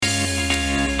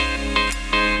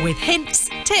with hints,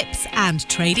 tips and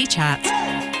tradie chat.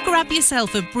 Grab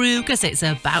yourself a brew because it's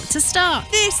about to start.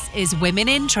 This is Women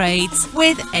in Trades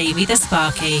with Amy the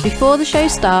Sparky. Before the show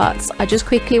starts, I just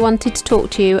quickly wanted to talk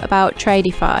to you about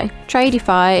Tradify.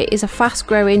 Tradify is a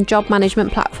fast-growing job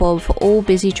management platform for all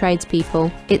busy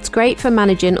tradespeople. It's great for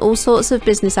managing all sorts of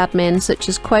business admin such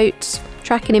as quotes,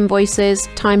 tracking invoices,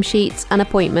 timesheets and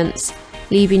appointments,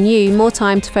 leaving you more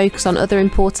time to focus on other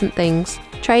important things.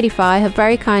 Tradify have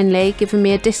very kindly given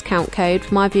me a discount code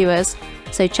for my viewers,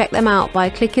 so check them out by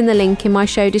clicking the link in my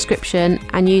show description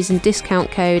and using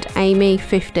discount code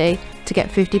AMY50 to get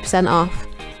 50% off.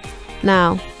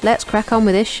 Now, let's crack on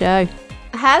with this show.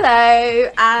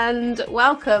 Hello and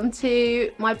welcome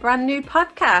to my brand new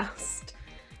podcast.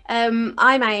 I'm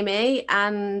Amy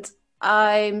and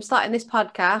I'm starting this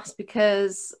podcast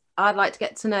because I'd like to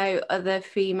get to know other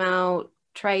female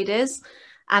traders,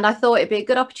 and I thought it'd be a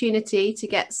good opportunity to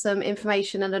get some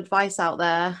information and advice out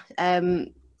there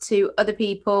to other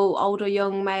people, old or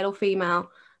young, male or female,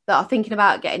 that are thinking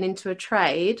about getting into a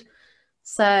trade.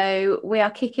 So we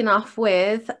are kicking off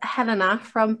with Helena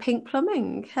from Pink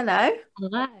Plumbing. Hello.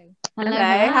 Hello.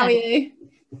 How are you?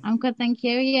 I'm good, thank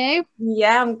you. Are you?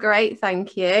 Yeah, I'm great,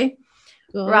 thank you.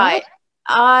 Good. Right.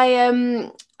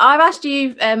 I've asked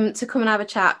you to come and have a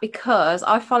chat because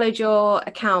I followed your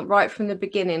account right from the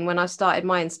beginning when I started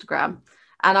my Instagram,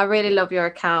 and I really love your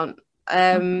account.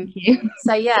 Thank you.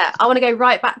 So yeah, I want to go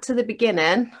right back to the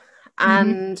beginning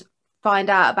and find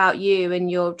out about you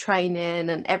and your training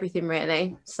and everything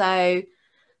really. So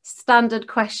standard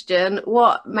question,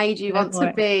 what made you want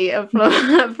to be a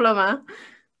plumber?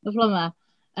 A plumber.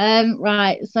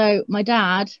 Right, so my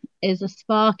dad is a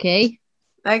Sparky.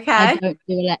 Okay. I don't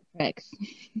do electrics.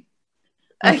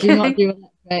 I do not do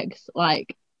electrics.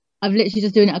 Like, I've literally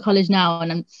just doing it at college now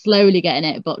and I'm slowly getting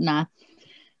it, but nah.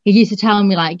 He used to tell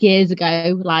me like years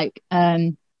ago, like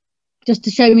just to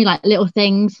show me like little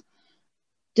things,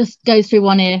 just goes through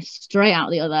one ear straight out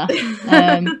the other.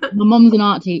 My mum's an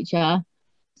art teacher,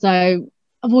 so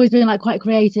I've always been like quite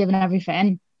creative and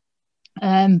everything, but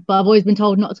I've always been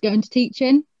told not to go into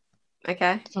teaching.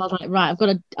 Okay. So I was like, right,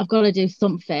 I've got to do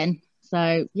something.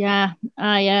 So yeah,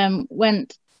 I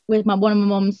went with one of my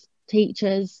mum's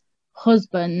teachers'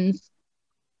 husbands,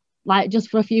 like just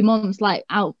for a few months, like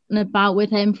out and about with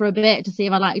him for a bit to see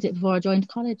if I liked it before I joined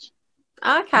college.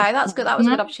 Okay, that's good. That was a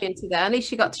good opportunity there. At least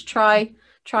you got to try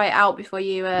it out before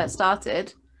you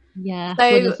started. Yeah, so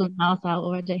there's something else out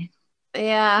already.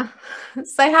 Yeah.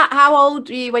 So how old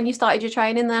were you when you started your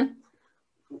training then?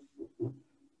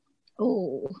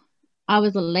 Oh, I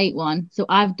was a late one. So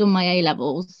I've done my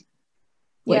A-levels,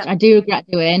 which I do regret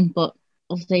doing, but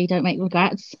obviously don't make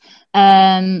regrets.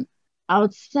 I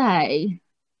would say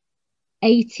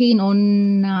 18 or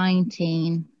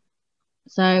 19.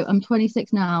 So I'm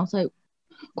 26 now, so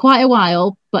quite a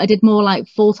while, but I did more like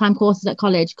full-time courses at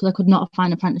college because I could not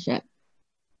find an apprenticeship.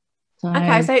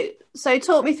 Okay, so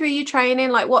talk me through your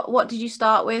training. Like what did you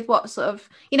start with? What sort of,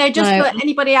 just for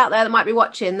anybody out there that might be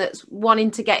watching that's wanting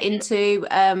to get into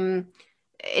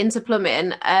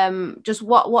plumbing, just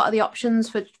what are the options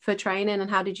for training and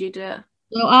how did you do it?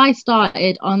 So I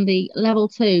started on the level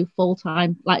 2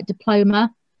 full-time like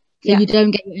diploma, so you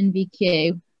don't get your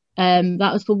NVQ.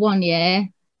 That was for 1 year.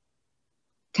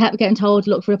 Kept getting told to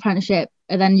look for apprenticeship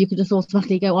and then you could just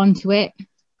automatically go on to it.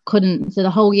 Couldn't. So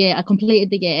the whole year I completed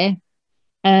the year,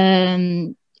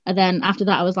 and then after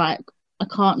that I was like, I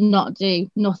can't not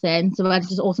do nothing, so I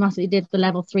just automatically did the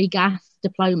level 3 gas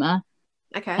diploma.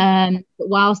 Okay. But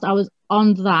whilst I was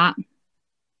on that,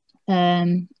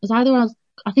 it was either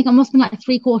I think I must have been like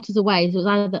 3/4 away. So it was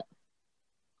either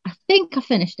I think I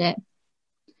finished it,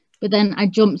 but then I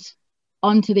jumped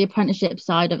onto the apprenticeship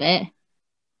side of it,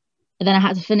 and then I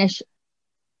had to finish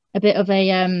a bit of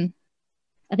a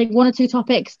I think 1 or 2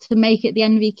 topics to make it the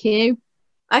NVQ.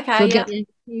 Okay. So get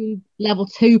the level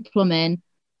 2 plumbing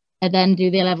and then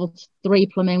do the level 3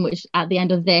 plumbing, which at the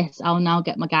end of this I'll now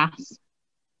get my gas.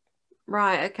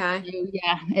 Right. Okay. So,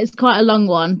 yeah, it's quite a long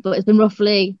one, but it's been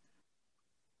roughly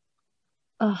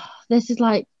this is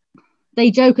like,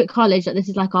 they joke at college that this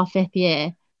is like our 5th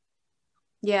year.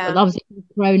 Yeah. But obviously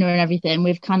Corona and everything,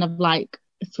 we've kind of like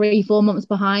 3-4 months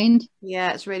behind.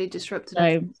 Yeah, it's really disrupted.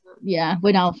 So yeah,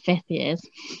 we're now 5th years.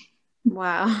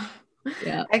 Wow.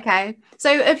 Yeah. Okay.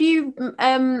 So have you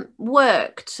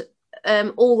worked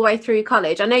all the way through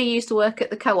college? I know you used to work at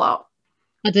the co-op.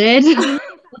 I did.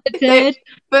 I did.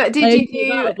 But did you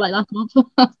do like last month?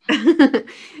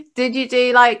 Did you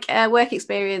do like work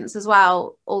experience as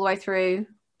well all the way through?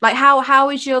 Like how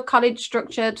is your college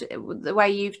structured the way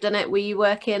you've done it? Were you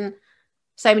working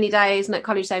so many days and at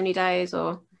college so many days,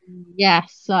 or? Yeah,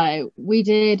 so we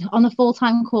did on the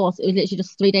full-time course, it was literally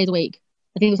just 3 days a week.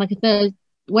 I think it was like a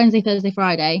Wednesday, Thursday,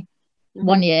 Friday,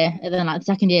 one year, and then like the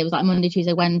second year was like Monday,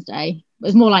 Tuesday, Wednesday. It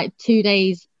was more like 2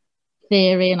 days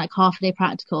theory and like half a day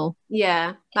practical.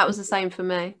 Yeah, that was the same for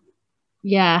me.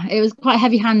 Yeah, it was quite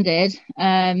heavy-handed.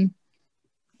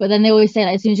 But then they always say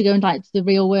like as soon as you go into like the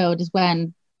real world is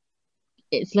when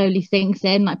it slowly sinks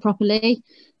in like properly.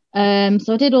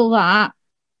 So I did all that,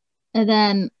 and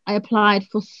then I applied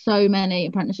for so many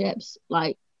apprenticeships,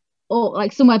 like or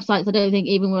like some websites I don't think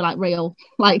even were like real.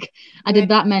 Like I did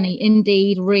that many,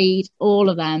 Indeed, Reed, all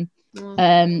of them.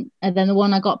 And then the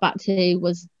one I got back to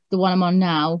was the one I'm on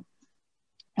now.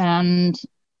 And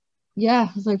yeah,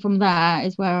 so from there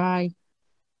is where I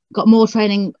got more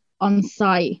training on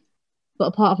site.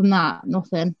 But apart from that,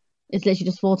 nothing. It's literally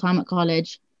just full-time at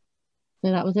college. So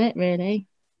that was it, really.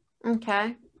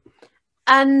 Okay.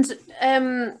 And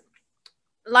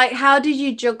like, how did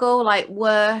you juggle like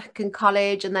work and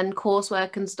college and then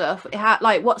coursework and stuff?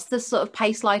 Like, what's the sort of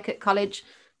pace like at college?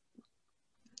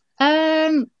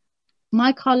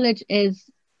 My college is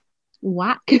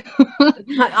whack.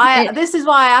 This is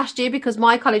why I asked you, because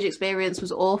my college experience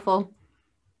was awful.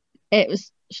 It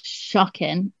was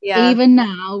shocking. Yeah. Even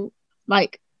now,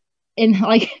 like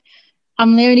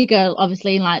I'm the only girl,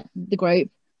 obviously, in like the group.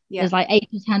 Yeah. There's like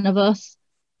 8 to 10 of us.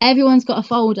 Everyone's got a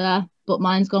folder, but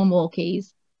mine's gone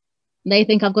walkies. They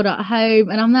think I've got it at home,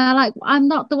 and I'm there like, I'm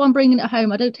not the one bringing it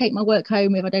home. I don't take my work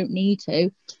home if I don't need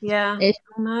to. Yeah.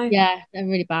 Yeah, they're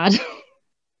really bad.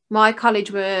 My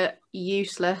college were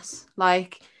useless.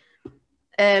 Like,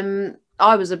 I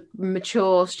was a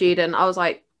mature student. I was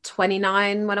like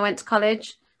 29 when I went to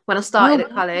college. When I started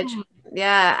at college.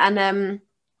 Yeah, and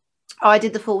I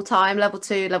did the full-time level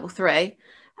 2, level 3,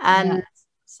 and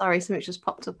sorry, something just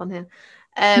popped up on here.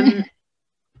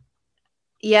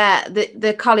 Yeah,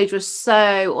 the college was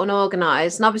so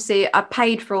unorganized, and obviously I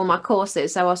paid for all my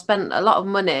courses, so I spent a lot of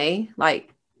money,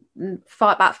 like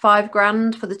about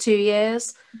 $5,000 for the 2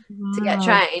 years to get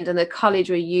trained, and the college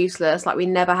were useless. Like, we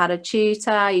never had a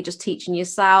tutor. You're just teaching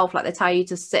yourself. Like, they tell you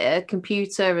to sit at a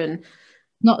computer, and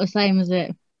not the same, is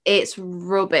it? It's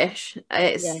rubbish.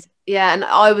 Yeah, and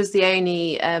I was the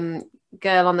only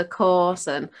girl on the course,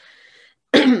 and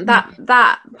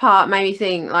that part made me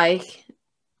think, like,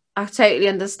 I totally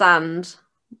understand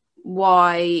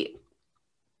why,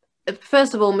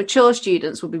 first of all, mature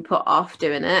students would be put off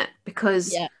doing it,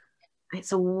 because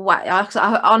it's a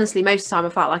honestly, most of the time I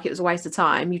felt like it was a waste of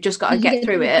time. You've just got to get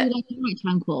through it. Like a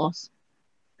nighttime course.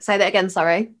 Say that again,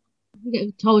 sorry. You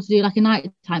get told to do like a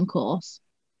nighttime course.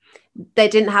 They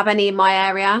didn't have any in my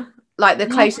area. Like, the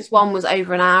closest one was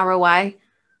over an hour away,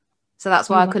 so that's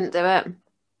why I couldn't do it.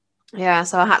 Yeah,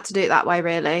 so I had to do it that way,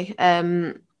 really.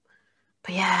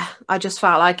 But yeah, I just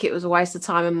felt like it was a waste of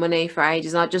time and money for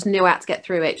ages, and I just knew I had to get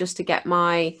through it just to get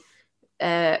my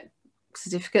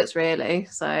certificates, really.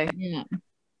 So yeah,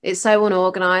 it's so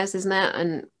unorganized, isn't it?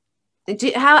 And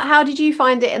how did you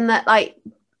find it in that, like,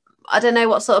 I don't know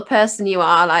what sort of person you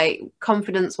are, like,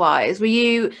 confidence wise? Were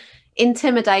you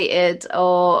intimidated,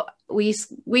 or were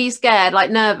you scared, like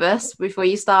nervous before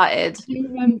you started? I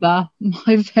remember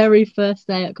my very first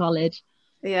day at college.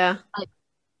 Yeah.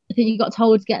 I think you got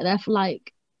told to get there for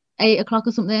like 8 o'clock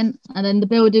or something, and then the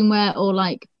building where all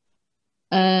like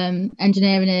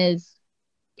engineering is,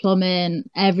 plumbing,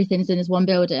 everything's in this one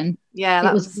building. Yeah,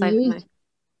 that was the same for me.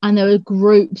 And there were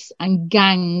groups and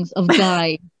gangs of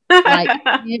guys. Like,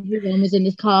 everyone was in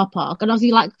this car park, and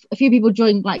obviously like a few people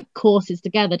joined like courses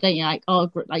together, don't you? Like, oh,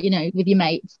 like, you know, with your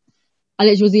mates. I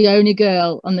literally was the only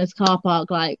girl on this car park,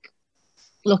 like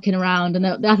looking around, and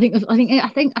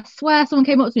I swear someone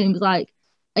came up to me and was like,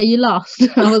 "Are you lost?"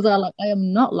 I was like, "I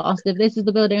am not lost. If this is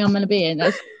the building I'm going to be in,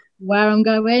 that's where I'm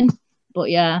going."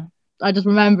 But yeah, I just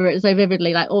remember it so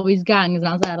vividly, like all these gangs, and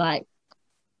I was there like,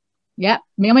 "Yep,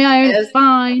 me on my own, it's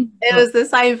fine." It was the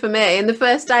same for me. And the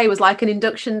first day was like an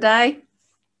induction day,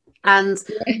 and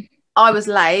I was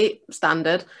late,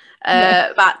 standard,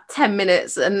 about 10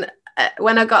 minutes. And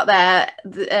when I got there,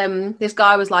 this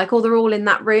guy was like, "Oh, they're all in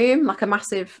that room," like a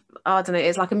massive, I don't know,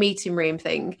 it's like a meeting room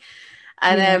thing.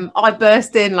 And I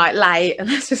burst in like late, and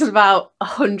there's just about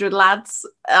 100 lads,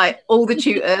 like all the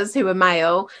tutors who were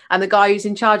male, and the guy who's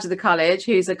in charge of the college,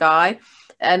 who's a guy.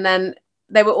 And then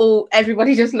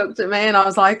everybody just looked at me, and I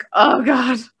was like, oh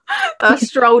God. I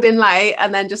strolled in late,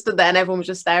 and then everyone was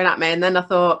just staring at me. And then I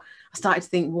started to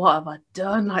think, what have I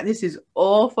done? Like, this is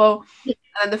awful.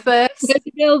 And the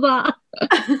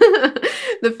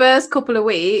first couple of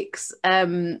weeks,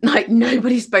 like,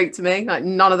 nobody spoke to me. Like,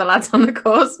 none of the lads on the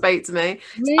course spoke to me.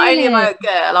 Really? Only my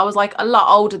girl. I was like a lot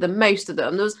older than most of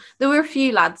them. There were a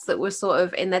few lads that were sort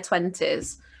of in their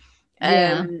 20s,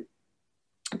 Yeah.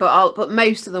 But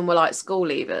most of them were like school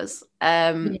leavers.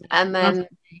 And then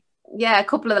a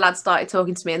couple of the lads started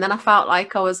talking to me, and then I felt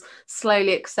like I was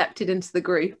slowly accepted into the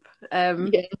group.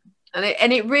 And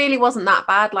it really wasn't that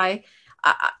bad. Like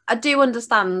I do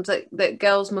understand that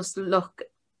girls must look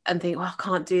and think, well, I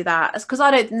can't do that. It's because I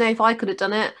don't know if I could have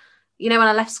done it. You know, when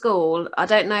I left school, I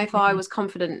don't know if I was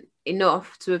confident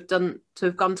enough to have gone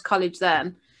to college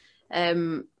then.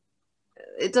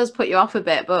 It does put you off a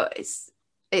bit, but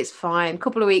it's fine. A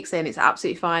couple of weeks in, it's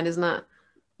absolutely fine, isn't it?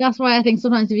 That's why I think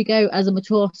sometimes if you go as a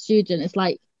mature student, it's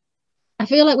like, I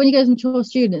feel like when you go as a mature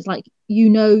student, it's like, you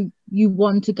know, you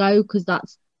want to go because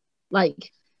that's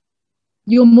like,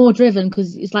 you're more driven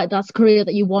because it's like that's a career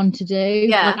that you want to do.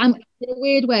 Yeah. Like I'm in a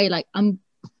weird way, like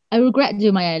I regret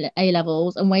doing my A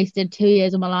levels and wasted 2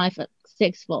 years of my life at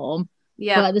sixth form.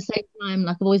 Yeah. But at the same time,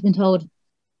 like I've always been told,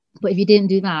 but if you didn't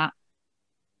do that,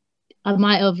 I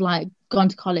might have like gone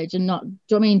to college and not, do you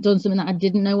know what I mean, done something that I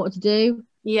didn't know what to do.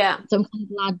 Yeah. So I'm kind of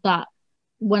glad that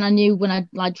when I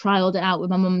like trialed it out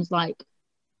with my mum's like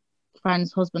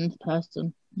friend's husband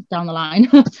person down the line,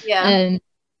 Yeah.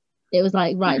 it was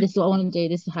like, right, this is what I want to do.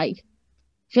 This is like,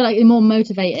 I feel like you're more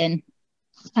motivating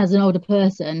as an older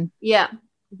person. Yeah.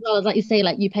 As well as like you say,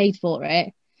 like you paid for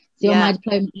it. So on my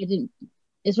diploma,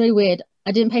 it's really weird.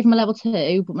 I didn't pay for my level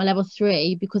 2, but my level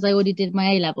 3, because I already did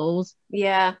my A levels.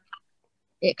 Yeah.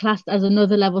 It classed as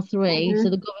another level 3. So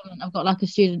the government, I've got like a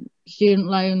student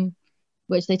loan,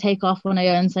 which they take off when I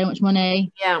earn so much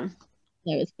money. Yeah.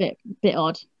 So it's a bit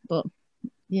odd, but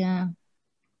yeah.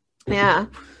 Yeah.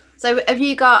 So have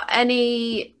you got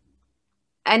any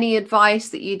advice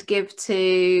that you'd give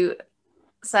to,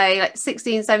 say, like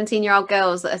 16, 17-year-old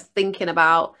girls that are thinking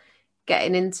about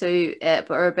getting into it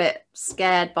but are a bit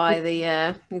scared by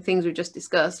the things we've just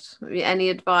discussed? Any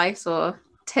advice or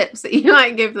tips that you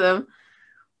might give them?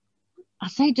 I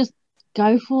say just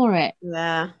go for it.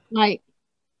 Yeah. Like,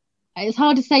 it's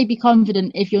hard to say be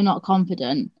confident if you're not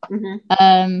confident.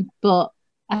 But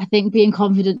I think being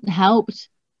confident helped,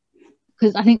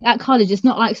 because I think at college it's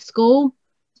not like school.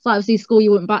 So obviously school you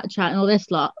wouldn't backchat and all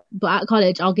this lot, but at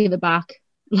college I'll give it back.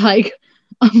 Like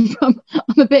I'm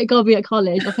a bit gobby at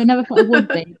college. Like I never thought I would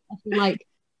be. I feel like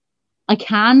I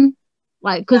can,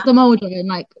 like, because I'm older and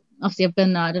like obviously I've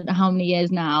been there I don't know how many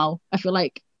years now. I feel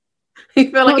like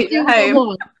you feel like it's your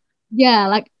home. Yeah,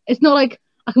 like it's not like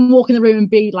I can walk in the room and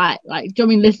be like, do you know what I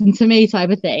mean, listen to me type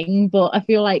of thing. But I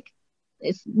feel like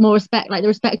it's more respect, like they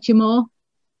respect you more.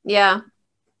 Yeah.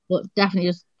 But definitely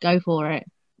just go for it.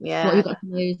 Yeah. What you got to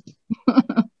lose.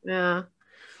 Yeah.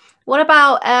 What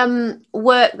about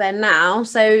work then now?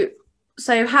 So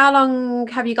how long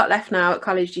have you got left now at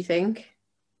college, do you think?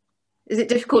 Is it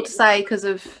difficult to say because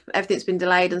of everything's been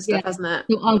delayed and stuff, hasn't it?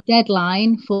 So our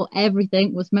deadline for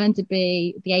everything was meant to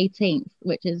be the 18th,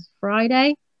 which is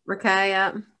Friday. Okay,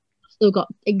 yeah. I've still got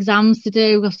exams to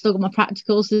do. I've still got my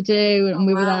practicals to do. And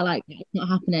we were there like, it's not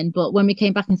happening. But when we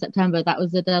came back in September, that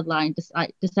was the deadline. Just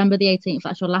like December the 18th,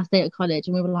 that's your last day at college.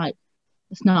 And we were like,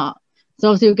 it's not. So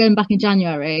obviously we're going back in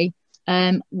January.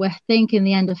 We're thinking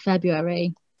the end of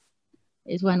February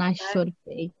is when I should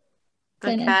be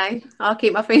finished. Okay, I'll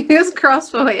keep my fingers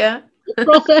crossed for you.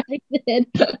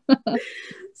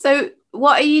 So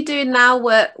what are you doing now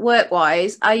work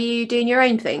wise? Are you doing your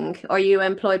own thing or are you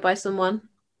employed by someone?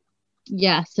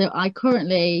 Yeah, so I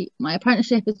currently, my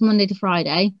apprenticeship is Monday to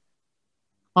Friday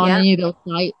on a new build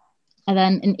site, and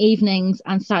then in evenings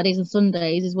and Saturdays and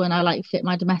Sundays is when I like fit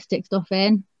my domestic stuff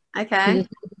in. Okay. It's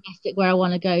domestic where I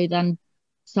want to go than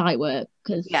site work,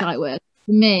 because site work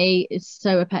for me is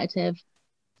so repetitive.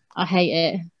 I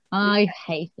hate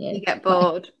it. You get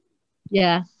bored.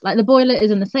 Yeah, like the boiler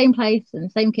is in the same place, in the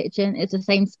same kitchen, it's the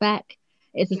same spec,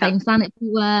 it's the same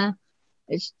sanitary ware.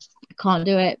 It's, I can't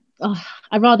do it.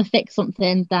 I'd rather fix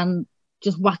something than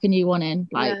just whack a new one in.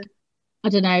 Like, I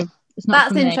don't know. It's not.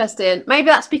 That's interesting. Maybe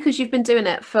that's because you've been doing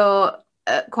it for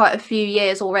quite a few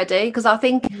years already. Because I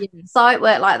think site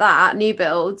work like that, new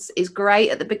builds, is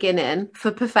great at the beginning for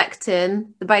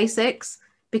perfecting the basics,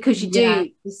 because you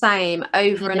do the same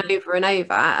over and over and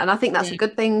over. And I think that's a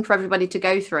good thing for everybody to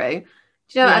go through.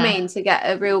 Do you know what I mean? To get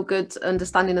a real good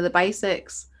understanding of the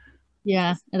basics.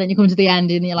 Yeah, and then you come to the end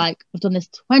and you're like, I've done this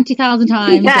 20,000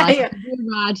 times. I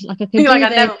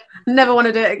never want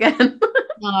to do it again.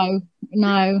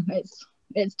 No,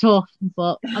 it's tough,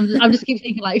 but I'm just keep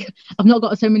thinking like I've not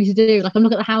got so many to do. Like I'm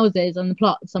looking at the houses and the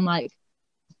plots. I'm like,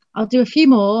 I'll do a few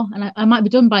more, and I might be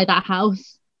done by that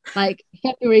house. Like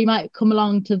February might come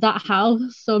along to that house,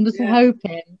 so I'm just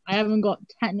hoping. I haven't got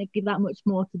technically that much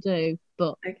more to do,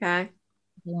 but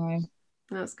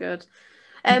that's good.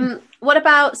 What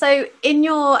about, so in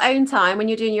your own time when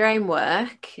you're doing your own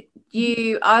work,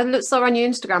 saw on your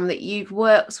Instagram that you've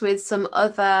worked with some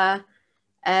other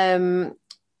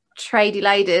tradie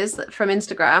ladies from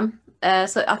Instagram.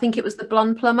 So I think it was the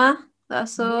blonde plumber that I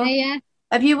saw. Yeah.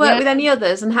 Have you worked with any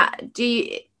others, and do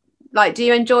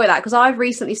you enjoy that? Because I've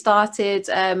recently started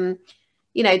doing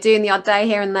the odd day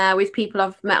here and there with people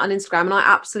I've met on Instagram, and I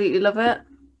absolutely love it.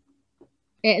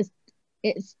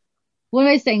 It's one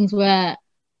of those things where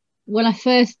when I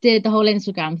first did the whole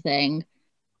Instagram thing,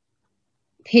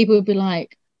 people would be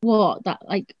like, what do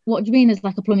you mean there's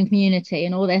like a plumbing community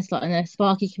and all this, like in a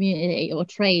Sparky community or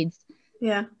trades?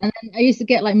 Yeah. And then I used to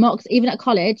get like mocks even at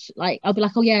college. Like I'll be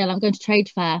like, oh yeah, I'm going to trade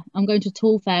fair, I'm going to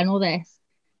tool fair and all this.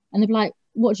 And they'd be like,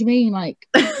 what do you mean? Like,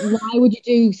 why would you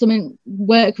do something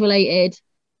work related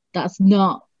that's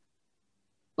not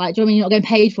like, do you know what I mean, you're not getting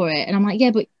paid for it? And I'm like,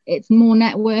 yeah, but it's more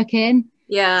networking.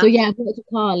 Yeah. So yeah, I worked with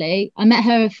Carly. I met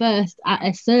her first at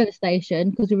a service station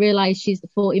because we realised she's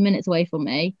 40 minutes away from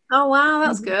me. Oh wow,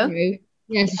 that's good.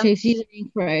 Yeah, so she's in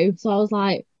crew. So I was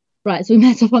like, right, so we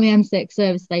met up on the M6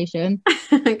 service station.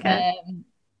 Okay.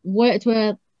 Worked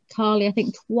with Carly, I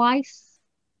think twice.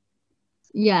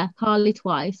 Yeah, Carly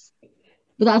twice.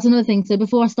 But that's another thing. So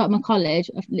before I started my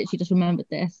college, I've literally just remembered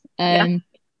this.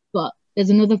 But there's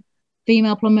another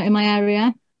female plumber in my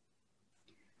area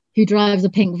who drives a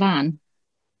pink van.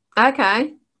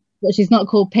 Okay. But she's not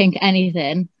called Pink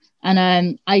anything.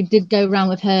 And I did go around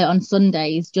with her on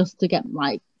Sundays just to get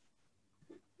like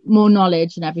more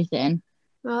knowledge and everything.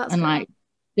 Oh, that's and good. like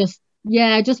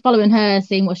just following her,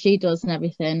 seeing what she does and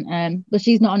everything. But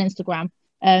she's not on Instagram.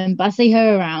 But I see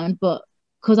her around, but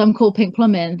because I'm called Pink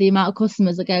Plumbing, the amount of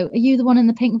customers that go, are you the one in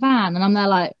the pink van? And I'm there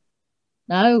like,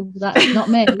 no, that's not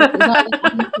me. It's like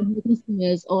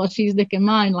customers, or she's licking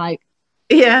mine, like,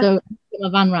 yeah. So my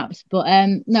van wrapped. But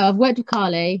no, I've worked with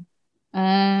Carly.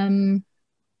 I've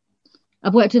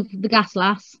worked with the gas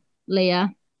lass,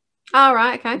 Leah. Oh,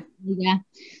 right, okay. Yeah.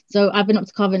 So I've been up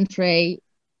to Coventry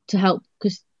to help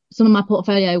because some of my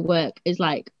portfolio work is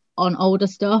like on older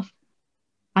stuff.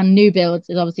 And new builds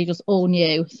is obviously just all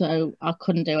new, so I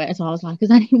couldn't do it. So I was like, is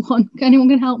anyone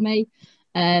can help me?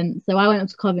 So I went up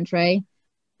to Coventry,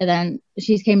 and then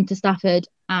she came to Stafford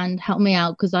and helped me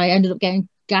out because I ended up getting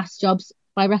gas jobs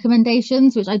by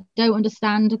recommendations, which I don't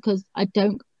understand because I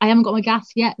haven't got my gas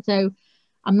yet, so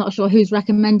I'm not sure who's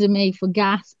recommended me for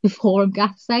gas before I'm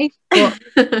gas safe, but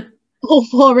all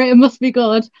for it must be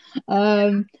good.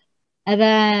 And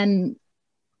then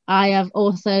I have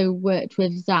also worked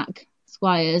with Zach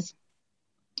Squires.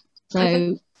 So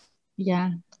okay.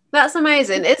 Yeah, that's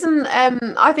amazing. Isn't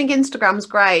I think Instagram's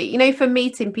great, you know, for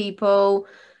meeting people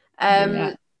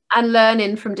and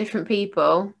learning from different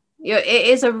people. It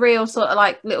is a real sort of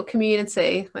like little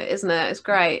community, isn't it? It's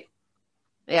great.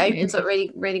 It opens up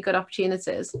really, really good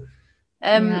opportunities.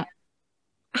 How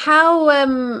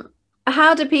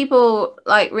do people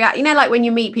like react, you know, like when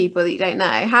you meet people that you don't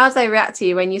know, how do they react to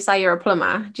you when you say you're a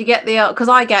plumber? Do you get the, because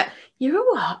I get, you're a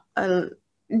what?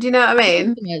 Do you know what I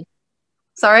mean? Customers.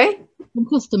 Sorry? From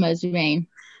customers, you mean?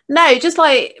 No, just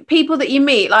like people that you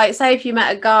meet, like say if you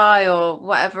met a guy or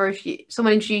whatever, if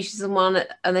someone introduces someone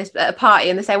and they at a party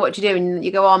and they say, what do you do? And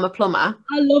you go, oh, I'm a plumber.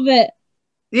 I love it.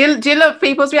 Do you love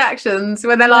people's reactions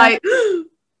when they're like...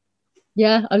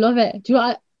 Yeah, I love it. Do you know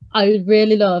what I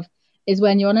really love is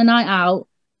when you're on a night out,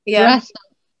 dressed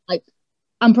up, like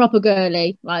I'm proper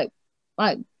girly, like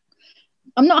I'm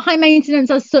not high maintenance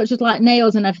as such as like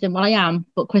nails and everything. Well, I am,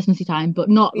 but Christmassy time, but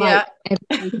not like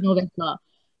every week and all this lot.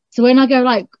 So when I go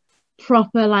like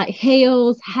proper like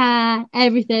heels, hair,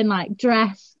 everything, like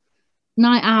dress,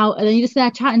 night out, and then you're just there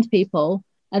chatting to people,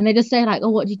 and they just say like,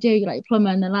 "Oh, what do you do? You're like a plumber,"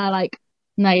 and they're like,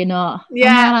 "No, you're not."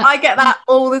 Yeah, like, I get that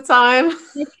all the time.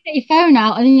 You get your phone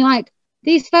out, and then you're like,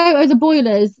 "These photos of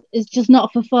boilers is just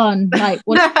not for fun." Like,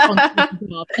 I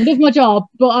do my job,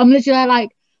 but I'm literally like,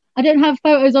 I don't have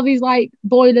photos of these like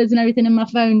boilers and everything in my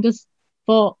phone just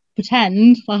for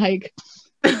pretend. Like,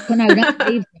 but no,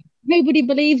 nobody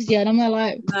believes you, and I'm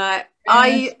like, no.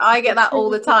 I get that all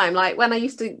the time. Like when I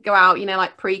used to go out, you know,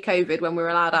 like pre-COVID when we were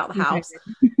allowed out the house.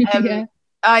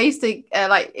 I used to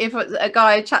like if a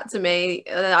guy would chat to me,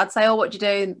 I'd say, "Oh, what do you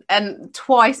do?" And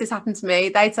twice this happened to me.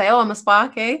 They'd say, "Oh, I'm a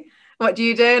Sparky. What do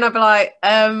you do?" And I'd be like,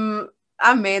 "I'm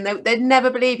me," and they'd never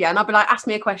believe you. And I'd be like, "Ask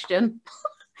me a question."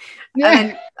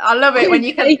 And I love it when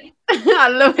you can. I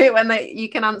love it when you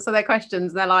can answer their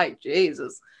questions. They're like,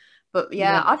 Jesus. But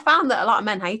I found that a lot of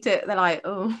men hate it. They're like,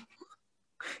 "Oh,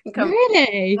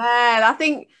 really?" Yeah, I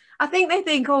think they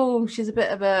think, "Oh, she's a bit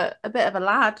of a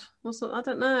lad," or something. I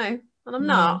don't know, and I'm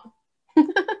not.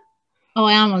 Oh,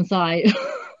 I am on site.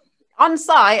 On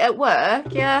site at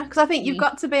work, yeah, because I think you've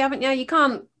got to be, haven't you? You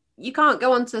you can't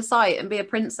go onto the site and be a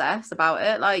princess about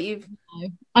it. Like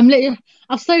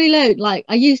I've slowly learned, like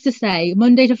I used to say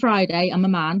Monday to Friday I'm a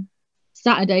man,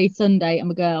 Saturday, Sunday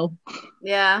I'm a girl.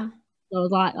 Yeah. So I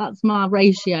was like, that's my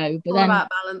ratio. But All then about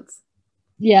balance.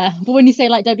 yeah, but when you say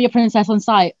like don't be a princess on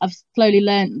site, I've slowly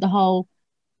learned the whole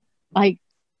like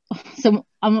so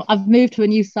I've moved to a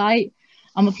new site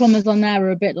and the plumbers on there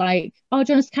are a bit like, oh,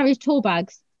 do you want us to carry his tool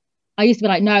bags? I used to be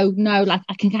like, no, like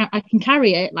I can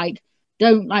carry it, like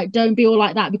don't be all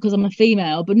like that because I'm a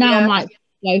female. But now I'm like,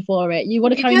 go for it. You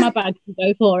want to carry my bag,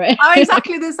 go for it. I'm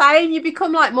exactly the same. You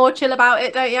become like more chill about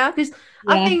it, don't you? Because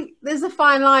I think there's a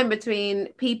fine line between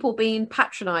people being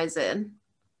patronizing,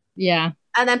 and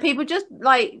then people just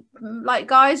like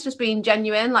guys just being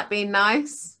genuine, like being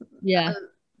nice. Yeah.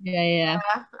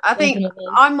 I think definitely.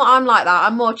 I'm like that.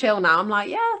 I'm more chill now. I'm like,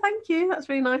 yeah, thank you. That's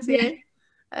really nice of you.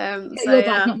 Your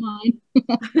bag, not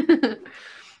mine.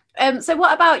 So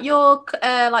what about your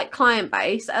like client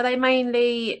base? Are they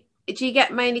mainly? Do you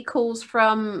get mainly calls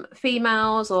from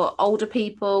females or older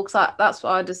people? Because that's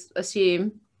what I just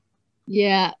assume.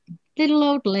 Yeah, little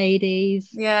old ladies.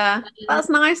 Yeah, that's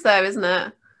nice though, isn't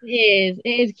it? It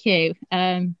is cute.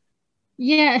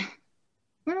 Yeah.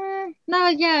 No,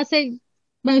 yeah, so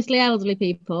mostly elderly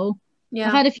people. Yeah.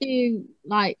 I've had a few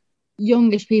like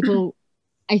youngish people,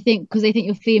 I think, because they think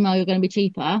you're female, you're going to be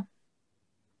cheaper.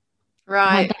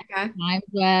 Right. Okay. Times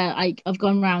where like I've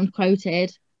gone round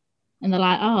quoted, and they're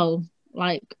like, oh,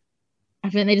 like I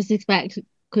think they just expect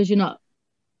because you're not.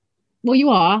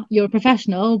 Well, you're a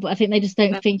professional, but I think they just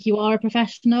don't think you are a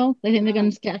professional. They think they're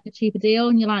going to get like a cheaper deal,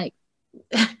 and you're like,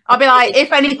 I'll be like,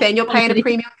 if anything, you're paying a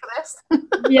premium for this.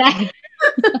 Yeah.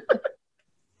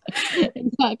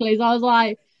 Exactly. So I was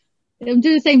like, I'm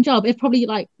doing the same job. It's probably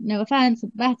like, no offense,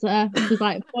 better because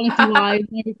like quality wise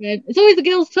and everything. It's always a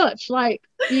girl's touch. Like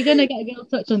you're gonna get a girl's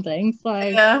touch on things. So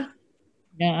yeah.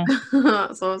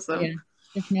 That's awesome. Yeah,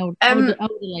 definitely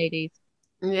older ladies.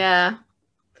 Yeah.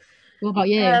 What about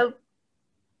you?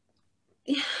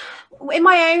 In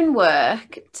my own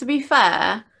work, to be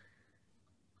fair,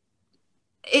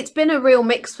 it's been a real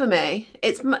mix for me.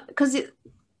 It's because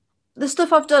the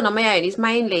stuff I've done on my own is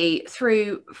mainly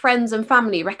through friends and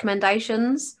family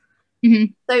recommendations.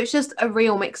 Mm-hmm. So it's just a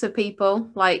real mix of people,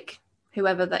 like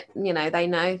whoever that they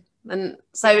know. And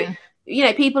so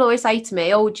people always say to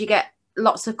me, oh, do you get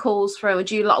lots of calls from, or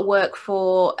do you a lot of work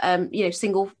for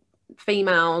single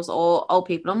females or old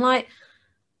people? I'm like,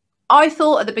 I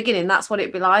thought at the beginning that's what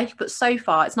it'd be like, but so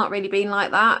far it's not really been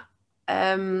like that.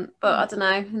 But I don't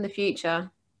know, in the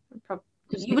future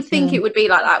you would think it would be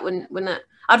like that, wouldn't it?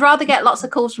 I'd rather get lots of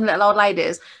calls from little old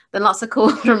ladies than lots of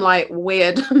calls from like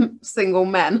weird single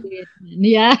men.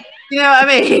 Yeah. You know what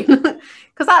I mean?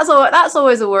 Because that's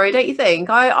always a worry, don't you think?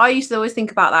 I used to always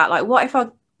think about that. Like, what if I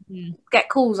get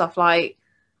calls off like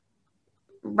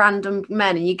random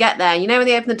men, and you get there, and when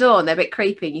they open the door and they're a bit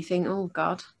creepy, and you think, oh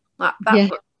God,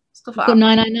 stuff like that. Got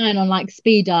 999 on like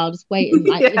speed dial, just waiting.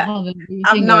 Like, have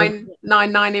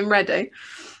 999 in ready.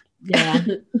 Yeah.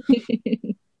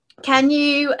 Can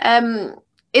you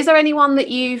is there anyone that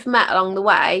you've met along the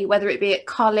way, whether it be at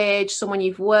college, someone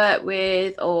you've worked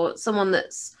with, or someone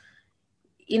that's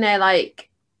like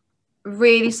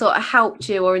really sort of helped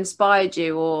you or inspired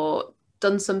you or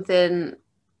done something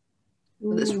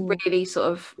that's really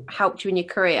sort of helped you in your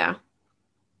career?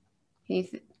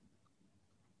 Put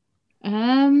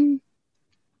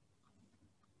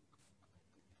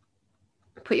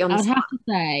you on the spot.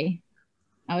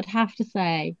 I would have to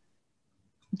say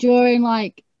during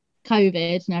like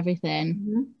COVID and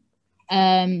everything,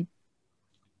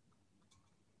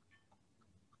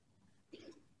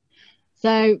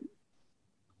 so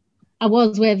I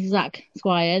was with Zach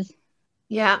Squires.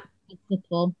 Yeah.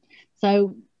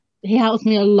 So he helps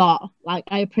me a lot. Like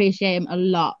I appreciate him a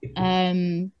lot.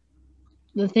 The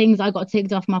things I got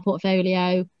ticked off my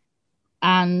portfolio,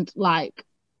 and like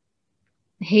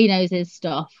he knows his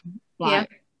stuff like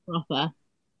proper.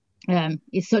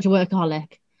 He's such a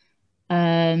workaholic.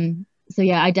 So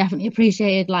yeah, I definitely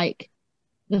appreciated like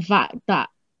the fact that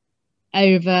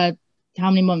over how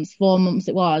many months, 4 months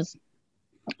it was,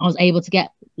 I was able to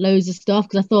get loads of stuff,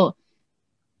 because I thought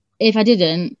if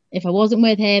I wasn't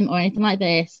with him or anything like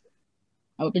this,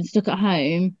 I would have been stuck at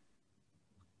home.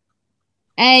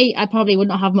 I probably would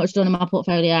not have much done in my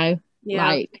portfolio.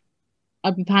 Like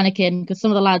I'd be panicking because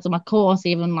some of the lads on my course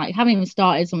even like haven't even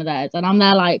started some of theirs, and I'm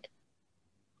there like,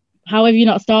 how have you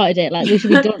not started it? Like we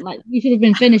should be done. Like you should have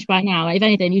been finished by now. Like, if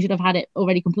anything, you should have had it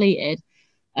already completed.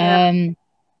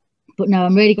 But no,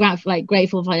 I'm really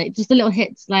grateful for like just the little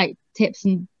tips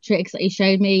and tricks that he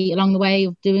showed me along the way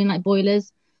of doing like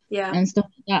boilers and stuff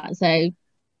like that. So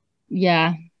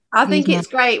yeah, I think it's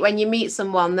great when you meet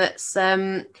someone that's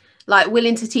like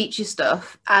willing to teach you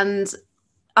stuff. And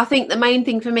I think the main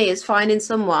thing for me is finding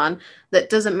someone that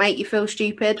doesn't make you feel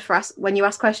stupid when you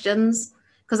ask questions,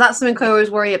 because that's something I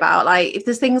always worry about. Like, if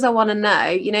there's things I want to know,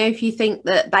 you know, if you think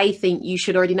that they think you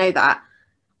should already know that,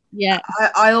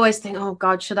 I always think, oh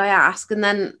God, should I ask? And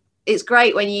then it's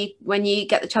great when you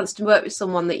get the chance to work with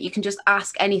someone that you can just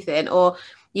ask anything, or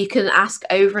you can ask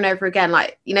over and over again.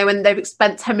 Like, you know, when they've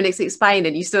spent 10 minutes explaining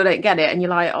and you still don't get it, and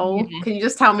you're like, oh, can you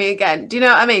just tell me again? Do you know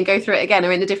what I mean? Go through it again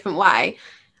or in a different way.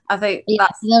 I think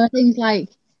there are things like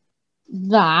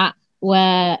that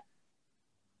where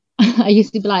I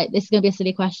used to be like, this is going to be a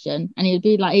silly question. And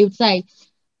he would say,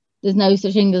 there's no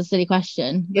such thing as a silly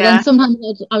question. But then sometimes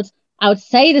I would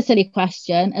say the silly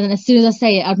question, and then as soon as I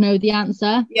say it, I'd know the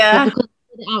answer. Yeah. But because I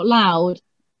said it out loud,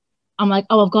 I'm like,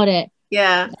 oh, I've got it.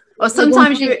 Yeah. Or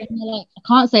sometimes like, I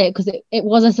can't say it because it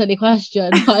was a silly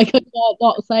question. Like, I can't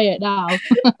not say it now.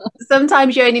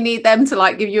 Sometimes you only need them to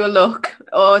like give you a look,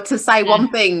 or to say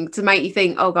one thing to make you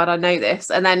think, oh God, I know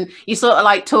this. And then you sort of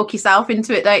like talk yourself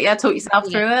into it, don't you? Talk yourself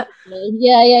through it.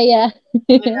 Yeah.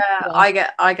 I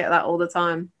get that all the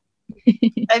time.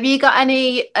 Have you got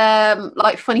any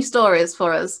like funny stories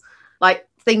for us? Like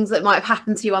things that might have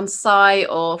happened to you on site,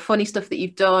 or funny stuff that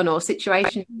you've done, or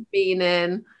situations you've been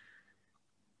in?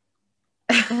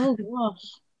 Oh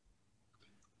gosh.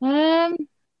 I've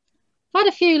had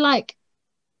a few, like,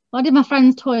 I did my best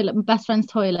friend's toilet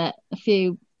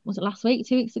was it last week,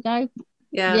 2 weeks ago?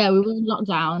 Yeah, we were in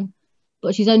lockdown,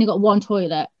 but she's only got one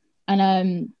toilet,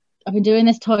 and I've been doing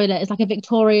this toilet. It's like a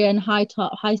Victorian high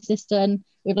cistern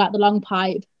with like the long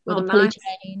pipe with a pulley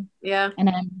chain. Yeah. And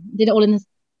did it all it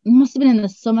must have been in the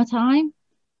summertime.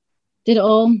 Did it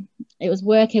all. It was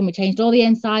working. We changed all the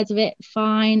insides of it,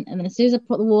 fine. And then as soon as I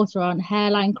put the water on,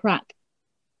 hairline crack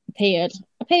appeared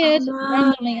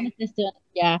randomly in the cistern.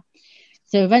 Yeah.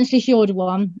 So eventually she ordered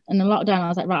one, and in lockdown I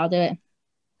was like, right, I'll do it.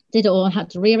 Did it all, and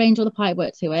had to rearrange all the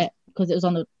pipework to it because it was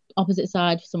on the opposite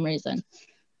side for some reason.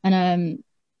 And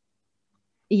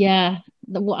I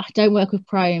don't work with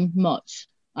chrome much.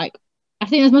 Like, I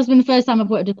think this must have been the first time I've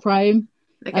worked with chrome.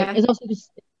 Okay. It's also just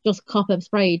copper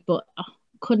sprayed, but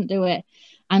couldn't do it.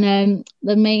 And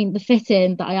the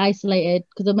fitting that I isolated,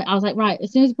 because I was like, right,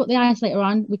 as soon as we put the isolator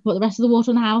on, we put the rest of the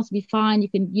water in the house, it'll be fine. You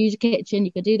can use your kitchen,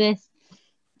 you could do this.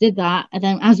 Did that, and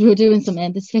then as we were doing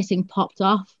something, this fitting popped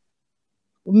off.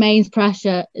 Mains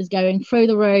pressure is going through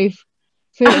the roof,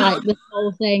 through like this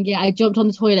whole thing. Yeah, I jumped on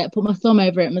the toilet, put my thumb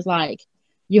over it, and was like,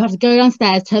 you have to go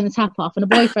downstairs, turn the tap off. And a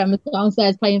boyfriend was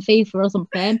downstairs playing FIFA or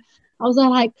something. I was there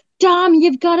like, damn,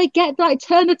 you've got to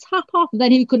turn the tap off. And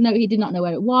then he did not know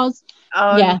where it was.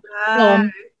 Oh, yeah. No.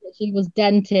 She was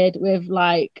dented with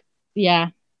like, yeah.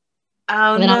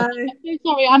 Oh, no. I'm so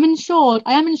sorry, I'm insured.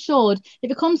 I am insured. If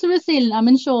it comes to the ceiling, I'm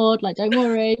insured. Like, don't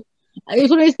worry. It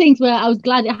was one of those things where I was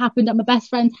glad it happened at my best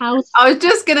friend's house. I was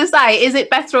just going to say, is it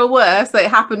better or worse that it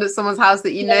happened at someone's house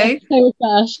that you knew? So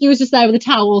she was just there with the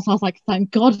towels. I was like, thank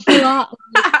God for that.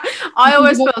 I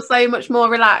always feel so much more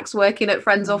relaxed working at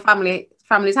friends or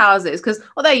family's houses, because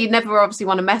although you never obviously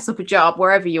want to mess up a job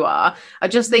wherever you are, I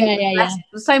just think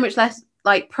there's so much less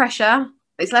like pressure.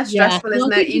 It's less stressful,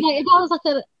 isn't it? If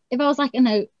I was like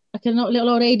a little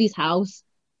old lady's house,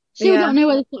 she would not know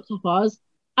where the top was.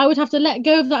 I would have to let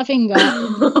go of that finger,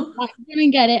 like,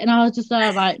 and get it, and I was just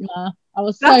like, no. I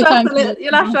was you'll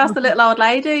have to ask the little old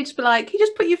lady. Just be like, you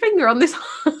just put your finger on this.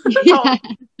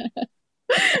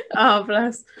 Oh,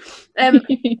 bless.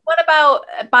 What about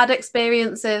bad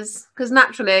experiences? Because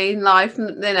naturally in life,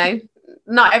 you know,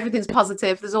 not everything's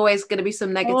positive. There's always going to be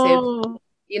some negative.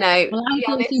 You know, well, I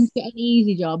never seem to get any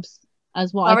easy jobs.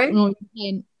 As what I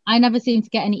never seem to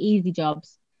get any easy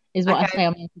jobs. Is what I say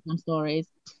on my Instagram stories.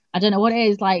 I don't know what it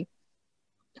is, like,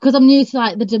 because I'm new to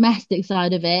like the domestic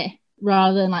side of it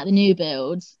rather than like the new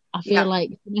builds. I feel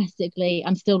like domestically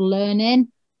I'm still learning.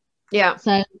 Yeah.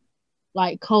 So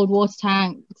like cold water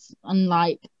tanks and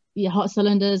like your hot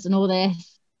cylinders and all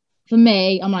this. For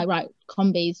me, I'm like, right,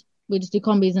 combis. We just do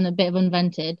combis and a bit of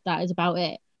unvented. That is about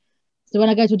it. So when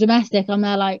I go to a domestic, I'm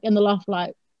there like in the loft,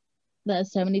 like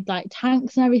there's so many like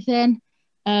tanks and everything.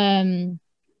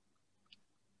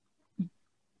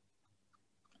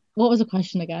 What was the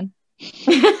question again? That's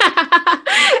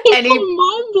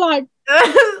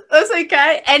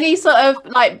okay. Any sort of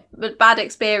like bad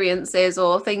experiences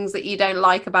or things that you don't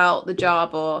like about the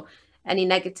job, or any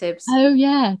negatives? Oh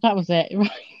yeah, that was it.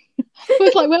 Right. I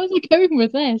was like, where was I going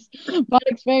with this? Bad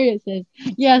experiences.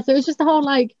 Yeah, so it's just the whole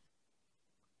like,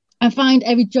 I find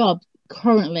every job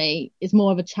currently is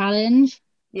more of a challenge.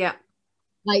 Yeah.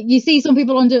 Like you see some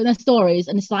people on doing their stories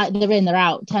and it's like they're in, they're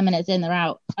out, 10 minutes in, they're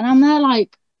out. And I'm there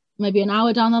like, maybe an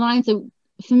hour down the line. So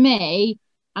for me,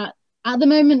 at the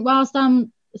moment, whilst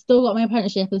I'm still got my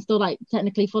apprenticeship and still like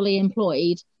technically fully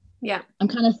employed, I'm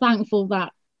kind of thankful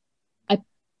that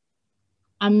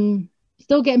I'm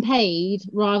still getting paid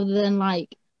rather than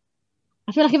like,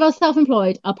 I feel like if I was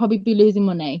self-employed, I'll probably be losing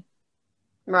money.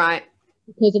 Right.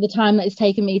 Because of the time that it's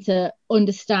taken me to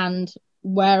understand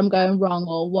where I'm going wrong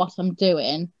or what I'm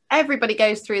doing. Everybody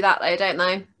goes through that though, don't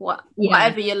they?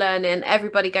 Whatever you're learning,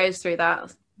 everybody goes through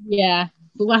that. Yeah.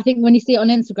 But I think when you see it on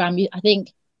Instagram, I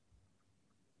think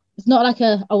it's not like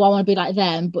I want to be like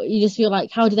them, but you just feel like,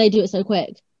 how do they do it so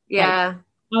quick? Yeah. Like,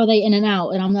 how are they in and out?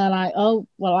 And I'm there like, oh,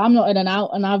 well, I'm not in and out,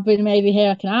 and I've been maybe here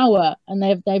like an hour, and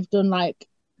they've done like, do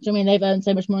you know what I mean, they've earned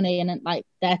so much money in like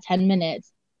their 10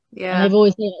 minutes. Yeah. And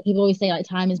people always say like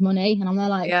time is money, and I'm there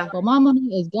like, well, my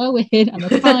money is going and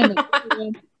the time is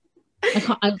going.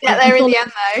 Get there in the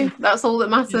end though. That's all that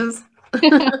matters.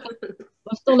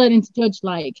 I'm still learning to judge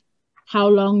like how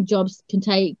long jobs can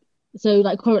take. So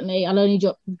like currently I'll only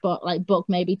book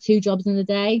maybe 2 jobs in a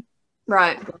day.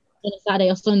 Right. On a Saturday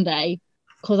or Sunday,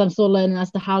 because I'm still learning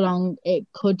as to how long it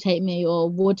could take me or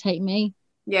would take me.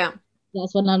 Yeah.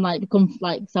 That's when I'm like become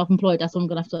like self-employed. That's what I'm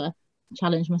gonna have to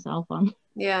challenge myself on.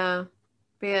 Yeah.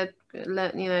 Be a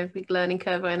big learning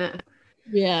curve, isn't it?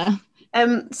 Yeah.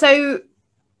 So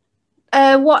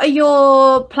what are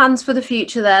your plans for the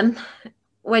future then?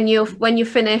 When you're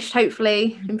finished,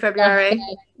 hopefully in February,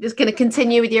 just going to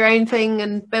continue with your own thing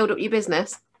and build up your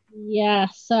business? Yeah.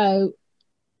 So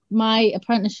my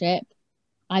apprenticeship,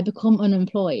 I become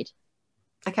unemployed.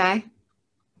 Okay.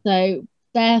 So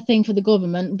their thing for the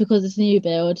government, because it's a new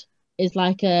build, is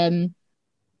like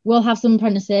we'll have some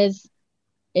apprentices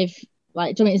if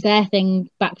like, do you know, it's their thing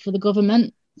back for the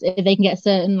government if they can get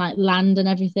certain like land and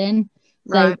everything.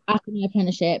 So after my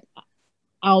apprenticeship,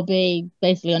 I'll be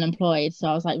basically unemployed. So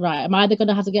I was like, right, I'm either going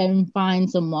to have to go and find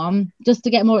someone just to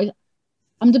get more.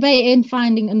 I'm debating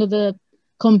finding another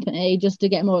company just to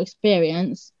get more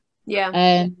experience.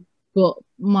 Yeah. But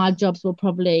my jobs will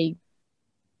probably,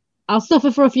 I'll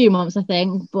suffer for a few months, I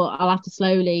think, but I'll have to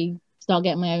slowly start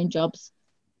getting my own jobs.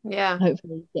 Yeah.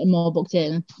 Hopefully get more booked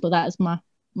in. But that's my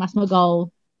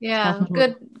goal. Yeah.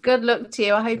 Good luck to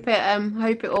you. I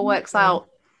hope it all works out.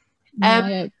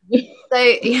 So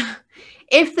yeah,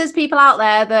 if there's people out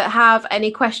there that have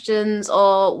any questions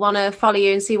or want to follow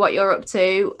you and see what you're up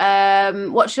to,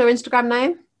 what's your Instagram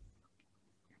name?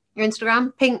 Your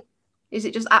Instagram? Pink, is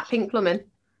it just at Pink Plumbing?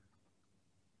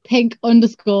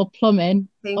 Pink_plumbing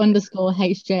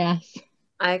 _HJS.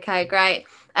 Okay, great.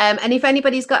 And if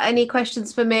anybody's got any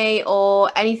questions for me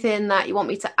or anything that you want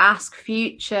me to ask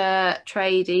future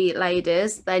tradie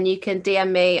ladies, then you can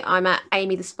DM me. I'm at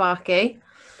Amy the Sparky.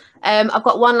 I've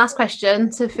got one last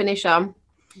question to finish on.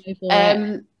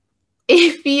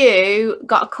 If you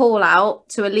got a call out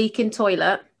to a leaking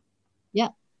toilet,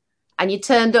 and you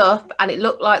turned up and it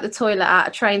looked like the toilet at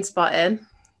a train spotting,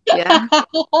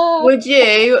 would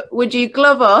you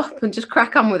glove up and just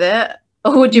crack on with it,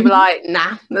 or would you be like,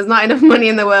 nah, there's not enough money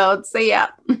in the world, see ya?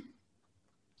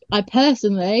 I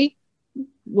personally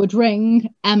would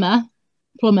ring Emma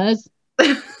Plumbers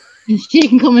and she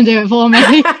can come and do it for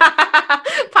me.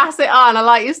 Pass it on. I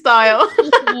like your style.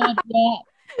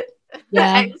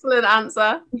 Yeah. Excellent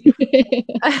answer.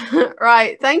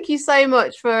 Right. Thank you so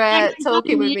much for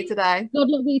talking with me today. Good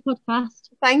luck with your podcast.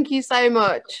 Thank you so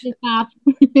much.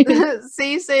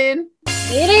 See you soon.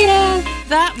 See you later.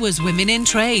 That was Women in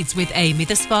Trades with Amy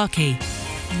the Sparky.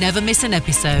 Never miss an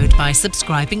episode by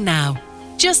subscribing now.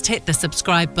 Just hit the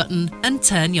subscribe button and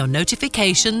turn your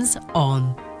notifications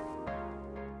on.